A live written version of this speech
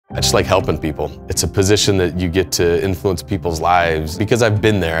I just like helping people. It's a position that you get to influence people's lives because I've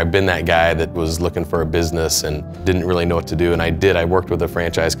been there. I've been that guy that was looking for a business and didn't really know what to do, and I did. I worked with a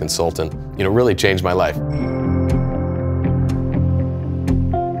franchise consultant. You know, really changed my life.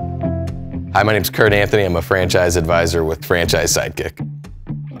 Hi, my name's Curt Anthony. I'm a franchise advisor with Franchise Sidekick.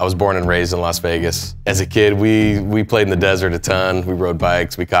 I was born and raised in Las Vegas. As a kid, we played in the desert a ton. We rode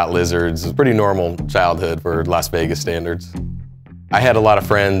bikes, we caught lizards. It was a pretty normal childhood for Las Vegas standards. I had a lot of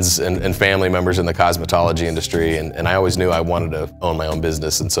friends and family members in the cosmetology industry, and I always knew I wanted to own my own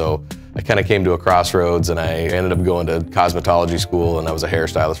business, and so I kind of came to a crossroads, and I ended up going to cosmetology school, and I was a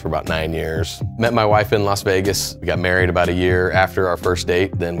hairstylist for about 9 years. Met my wife in Las Vegas. We got married about a year after our first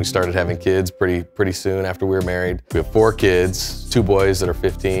date. Then we started having kids pretty soon after we were married. We have 4 kids, 2 boys that are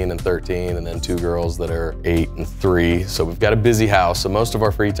 15 and 13, and then 2 girls that are 8 and 3. So we've got a busy house, so most of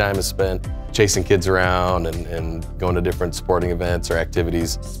our free time is spent chasing kids around and going to different sporting events or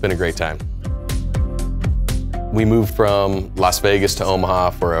activities. It's been a great time. We moved from Las Vegas to Omaha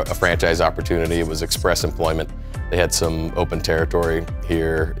for a franchise opportunity. It was express employment. They had some open territory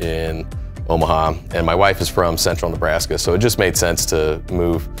here in Omaha, and my wife is from central Nebraska, so it just made sense to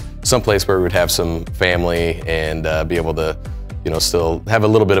move someplace where we would have some family and be able to, you know, still have a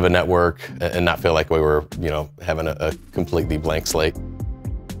little bit of a network and not feel like we were, you know, having a completely blank slate.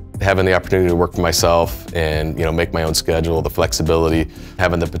 Having the opportunity to work for myself and, you know, make my own schedule, the flexibility,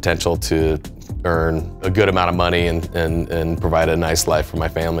 having the potential to earn a good amount of money and provide a nice life for my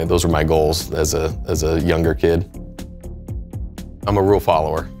family. Those were my goals as a younger kid. I'm a rule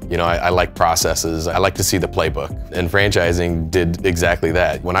follower. You know, I like processes. I like to see the playbook. And franchising did exactly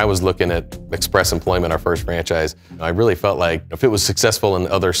that. When I was looking at Express Employment, our first franchise, I really felt like if it was successful in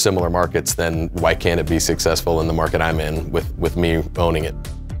other similar markets, then why can't it be successful in the market I'm in with me owning it?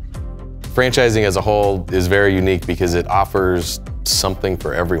 Franchising as a whole is very unique because it offers something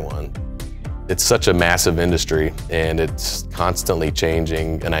for everyone. It's such a massive industry and it's constantly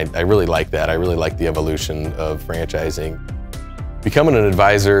changing, and I really like that. I really like the evolution of franchising. Becoming an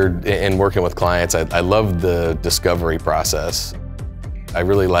advisor and working with clients, I love the discovery process. I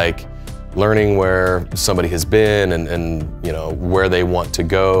really like learning where somebody has been and you know, where they want to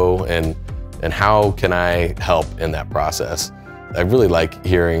go and how can I help in that process. I really like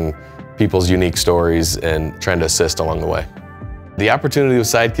hearing people's unique stories and trying to assist along the way. The opportunity with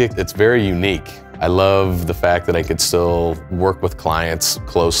Sidekick, it's very unique. I love the fact that I could still work with clients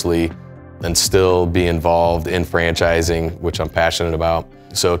closely and still be involved in franchising, which I'm passionate about.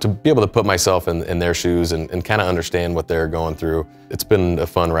 So to be able to put myself in their shoes and kind of understand what they're going through, it's been a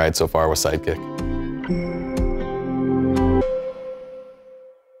fun ride so far with Sidekick.